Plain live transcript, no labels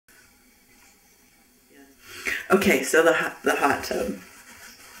Okay, so the hot tub.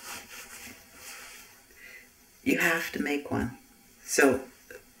 You have to make one. So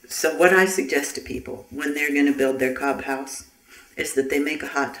what I suggest to people when they're going to build their cob house is that they make a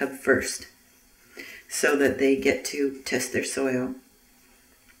hot tub first, so that they get to test their soil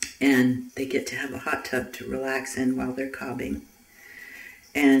and they get to have a hot tub to relax in while they're cobbing.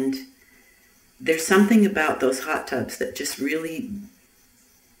 And there's something about those hot tubs that just really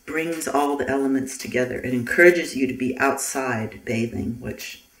brings all the elements together. It encourages you to be outside bathing,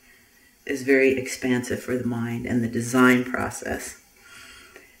 which is very expansive for the mind and the design process.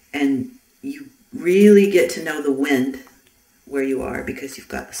 And you really get to know the wind where you are because you've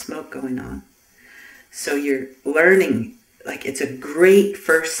got the smoke going on. So you're learning, like, it's a great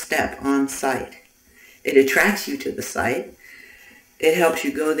first step on site. It attracts you to the site. It helps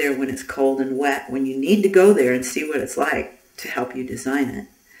you go there when it's cold and wet, when you need to go there and see what it's like to help you design it.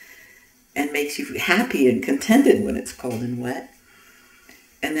 And makes you happy and contented when it's cold and wet.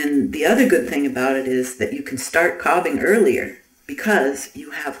 And then the other good thing about it is that you can start cobbing earlier because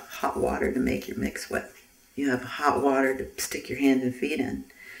you have hot water to make your mix with. You have hot water to stick your hands and feet in.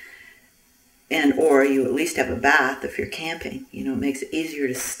 And or you at least have a bath if you're camping. You know, it makes it easier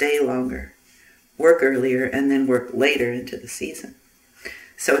to stay longer, work earlier, and then work later into the season.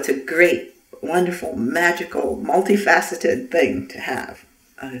 So it's a great, wonderful, magical, multifaceted thing to have,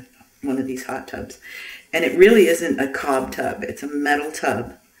 one of these hot tubs. And it really isn't a cob tub. It's a metal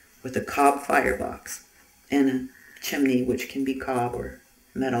tub with a cob firebox and a chimney, which can be cob or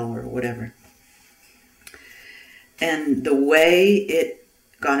metal or whatever. And the way it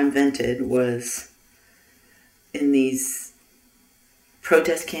got invented was in these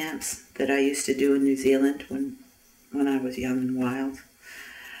protest camps that I used to do in New Zealand when I was young and wild.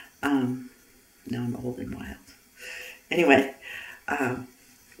 Now I'm old and wild. Anyway,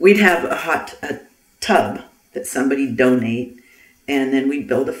 we'd have a tub that somebody'd donate, and then we'd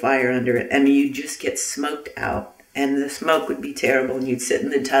build a fire under it, and you'd just get smoked out, and the smoke would be terrible, and you'd sit in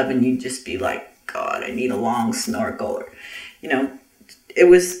the tub, and you'd just be like, God, I need a long snorkel, or, you know, it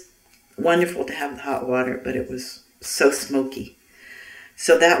was wonderful to have the hot water, but it was so smoky.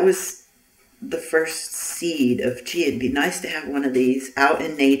 So that was the first seed of, gee, it'd be nice to have one of these out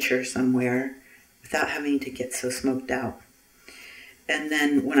in nature somewhere without having to get so smoked out. And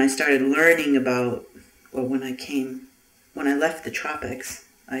then when I started learning about, well, when I left the tropics,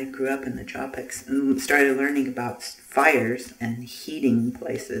 I grew up in the tropics, and started learning about fires and heating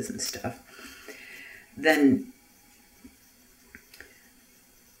places and stuff. And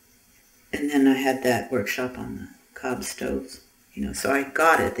then I had that workshop on the cob stoves. You know, so I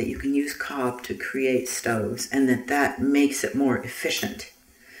got it that you can use cob to create stoves, and that makes it more efficient.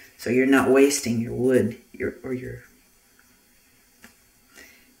 So you're not wasting your wood, you're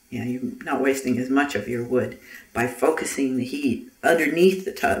not wasting as much of your wood by focusing the heat underneath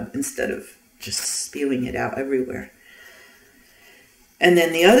the tub instead of just spewing it out everywhere. And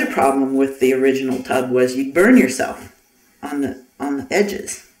then the other problem with the original tub was you'd burn yourself on the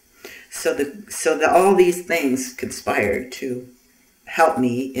edges. So all these things conspired to help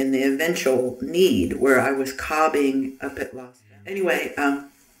me in the eventual need where I was cobbing up at Los Angeles. Anyway,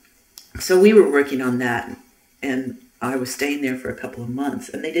 so we were working on that, and I was staying there for a couple of months,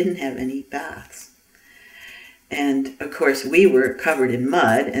 and they didn't have any baths. And of course we were covered in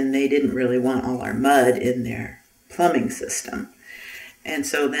mud, and they didn't really want all our mud in their plumbing system. And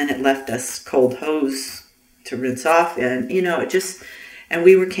so then it left us cold hose to rinse off in, you know, and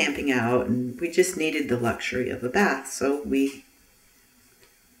we were camping out, and we just needed the luxury of a bath. So we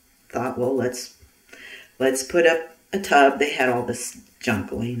thought, well, let's put up a tub. They had all this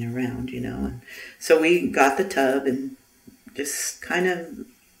junk laying around, you know. And so we got the tub and just kind of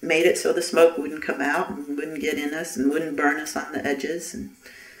made it so the smoke wouldn't come out and wouldn't get in us and wouldn't burn us on the edges.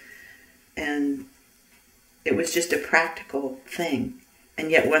 And it was just a practical thing. And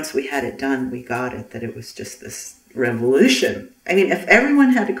yet once we had it done, we got it, that it was just this revolution. I mean, if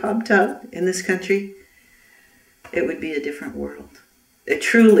everyone had a cob tub in this country, it would be a different world. It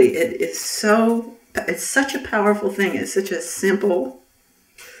is it's such a powerful thing. It's such a simple,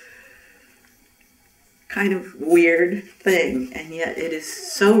 kind of weird thing, and yet it is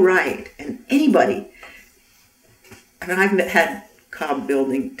so right. And anybody, I mean, I've had tub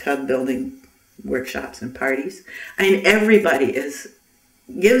building workshops and parties. I mean, everybody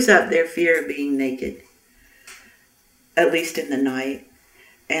gives up their fear of being naked, at least in the night,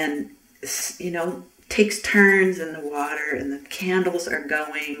 and, you know, takes turns in the water, and the candles are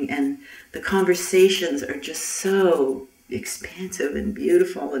going, and the conversations are just so expansive and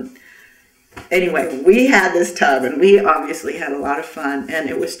beautiful. And anyway, we had this tub, and we obviously had a lot of fun, and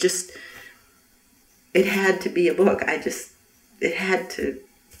it was just it had to be a book. It had to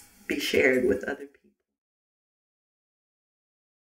be shared with other people.